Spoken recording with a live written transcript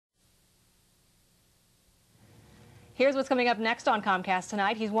Here's what's coming up next on Comcast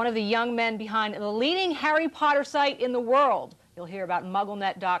Tonight. He's one of the young men behind the leading Harry Potter site in the world. You'll hear about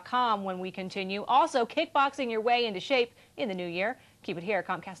MuggleNet.com when we continue. Also, kickboxing your way into shape in the new year. Keep it here.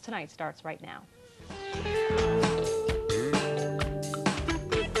 Comcast Tonight starts right now.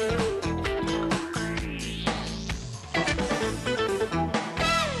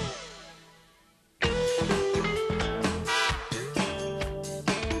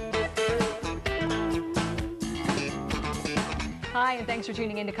 Hi, and thanks for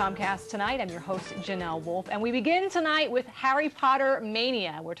tuning in to Comcast Tonight. I'm your host, Janelle Wolfe, and we begin tonight with Harry Potter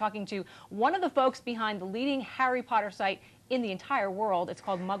mania. We're talking to one of the folks behind the leading Harry Potter site in the entire world. It's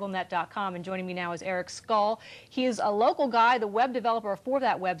called MuggleNet.com, and joining me now is Eric Scull. He is a local guy, the web developer for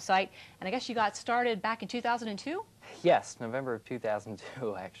that website, and I guess you got started back in 2002? Yes, November of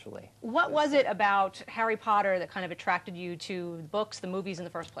 2002, actually. What was it about Harry Potter that kind of attracted you to the books, the movies in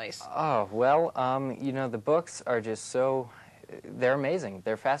the first place? Oh, well, you know, the books are just so... They're amazing.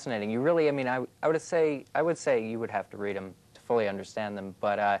 They're fascinating. You really, I mean, I would say you would have to read them to fully understand them,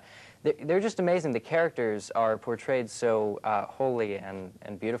 but they're just amazing. The characters are portrayed so wholly and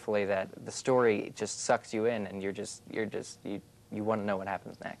beautifully that the story just sucks you in, and you want to know what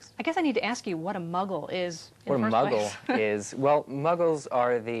happens next. I guess I need to ask you what a Muggle is in the first place. What a Muggle is? Well, Muggles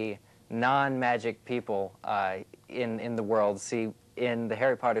are the non-magic people in the world. See, in the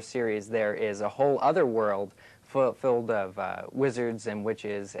Harry Potter series, there is a whole other world filled of wizards and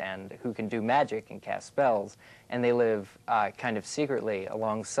witches and who can do magic and cast spells, and they live kind of secretly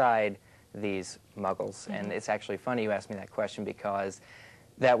alongside these Muggles. Mm-hmm. And it's actually funny you asked me that question because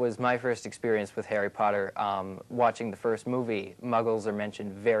that was my first experience with Harry Potter. Watching the first movie, Muggles are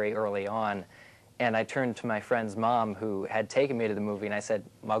mentioned very early on, and I turned to my friend's mom who had taken me to the movie, and I said,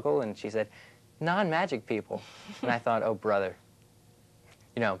 "Muggle?" And she said, "Non-magic people." And I thought, oh, brother.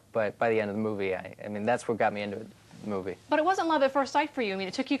 You know, but by the end of the movie, I mean, that's what got me into the movie. But it wasn't love at first sight for you. I mean,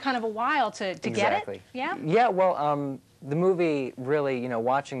 it took you kind of a while to get it? Yeah? Yeah, well, the movie really, you know,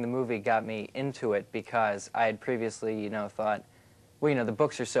 watching the movie got me into it because I had previously, you know, thought, well, you know, the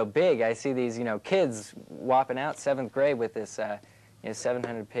books are so big. I see these, you know, kids whopping out 7th grade with this, you know,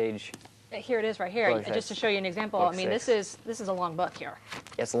 700-page... Here it is right here. Just to show you an example, I mean, this is a long book here.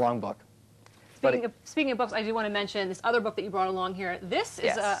 It's a long book. Speaking of books, I do want to mention this other book that you brought along here. This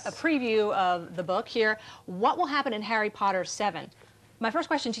is a preview of the book here. What will happen in Harry Potter 7? My first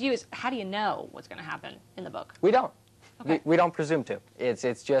question to you is, how do you know what's going to happen in the book? We don't. Okay. We don't presume to. It's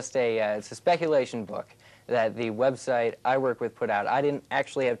just it's a speculation book that the website I work with put out. I didn't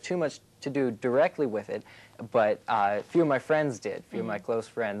actually have too much to do directly with it, but a few of my friends did. A few of my close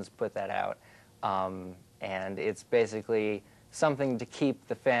friends put that out. And it's basically something to keep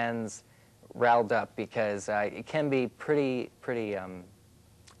the fans riled up because it can be pretty,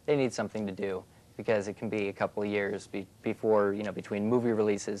 they need something to do because it can be a couple of years before, you know, between movie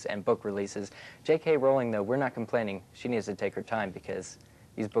releases and book releases. J.K. Rowling, though, we're not complaining. She needs to take her time because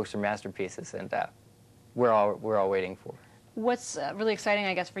these books are masterpieces, and we're all waiting for. What's really exciting,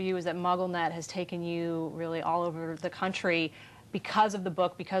 I guess, for you is that MuggleNet has taken you really all over the country because of the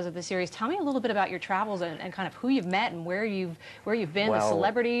book, because of the series. Tell me a little bit about your travels and kind of who you've met and where you've been, well, the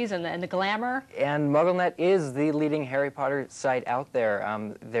celebrities and the glamour. And MuggleNet is the leading Harry Potter site out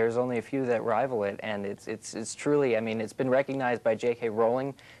there. There's only a few that rival it, and it's truly, I mean, it's been recognized by J.K.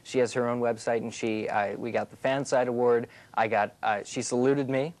 Rowling. She has her own website, and we got the Fan Site Award. She saluted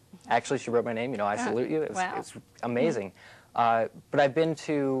me. Actually, she wrote my name. You know, I salute you. It's amazing. But I've been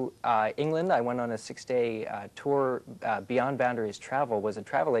to England. I went on a 6-day tour. Beyond Boundaries Travel was a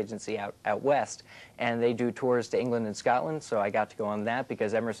travel agency out west, and they do tours to England and Scotland, so I got to go on that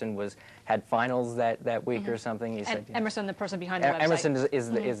because Emerson had finals that week or something. He said, Emerson, the person behind the website. Emerson is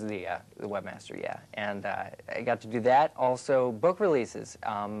the webmaster, yeah. And I got to do that. Also, book releases.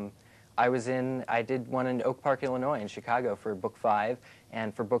 I did one in Oak Park, Illinois, in Chicago for Book 5,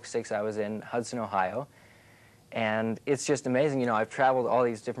 and for Book 6 I was in Hudson, Ohio. And it's just amazing, you know, I've traveled all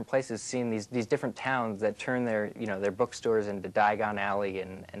these different places, seen these different towns that turn their bookstores into Diagon Alley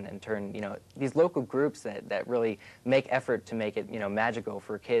and turn, you know, these local groups that really make effort to make it, you know, magical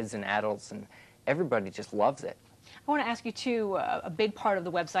for kids and adults, and everybody just loves it. I want to ask you, too, a big part of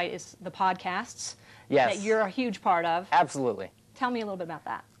the website is the podcasts. Yes. That you're a huge part of. Absolutely. Tell me a little bit about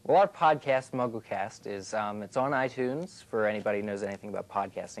that. Well, our podcast, MuggleCast, is it's on iTunes for anybody who knows anything about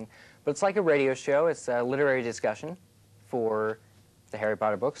podcasting. But it's like a radio show. It's a literary discussion for the Harry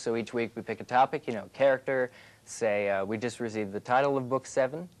Potter books. So each week we pick a topic, you know, character. Say we just received the title of Book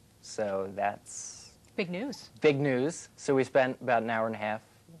 7, so that's... Big news. Big news. So we spent about an hour and a half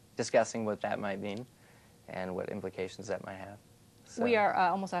discussing what that might mean and what implications that might have. So. We are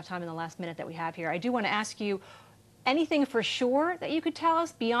almost out of time in the last minute that we have here. I do want to ask you, anything for sure that you could tell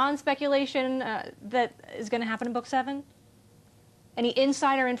us beyond speculation that is going to happen in Book 7? Any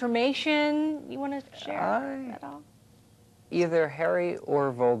insider information you want to share at all? Either Harry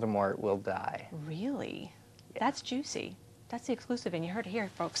or Voldemort will die. Really? Yeah. That's juicy. That's the exclusive, and you heard it here,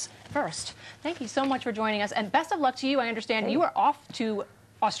 folks, first. Thank you so much for joining us, and best of luck to you. I understand you are off to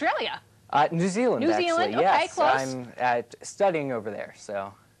Australia. New Zealand, New Zealand? actually. Okay, yes, close. I'm studying over there,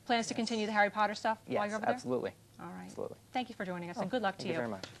 so. Plans to continue the Harry Potter stuff while you're over there? Absolutely. All right. Absolutely. Thank you for joining us, and good luck to you. Thank you very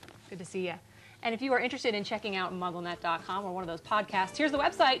much. Good to see you. And if you are interested in checking out MuggleNet.com or one of those podcasts, here's the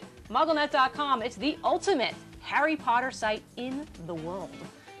website, MuggleNet.com. It's the ultimate Harry Potter site in the world.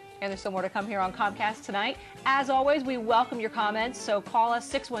 And there's still more to come here on Comcast Tonight. As always, we welcome your comments, so call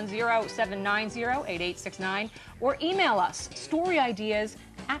us 610-790-8869 or email us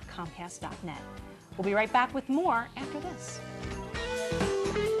storyideas@comcast.net. We'll be right back with more after this.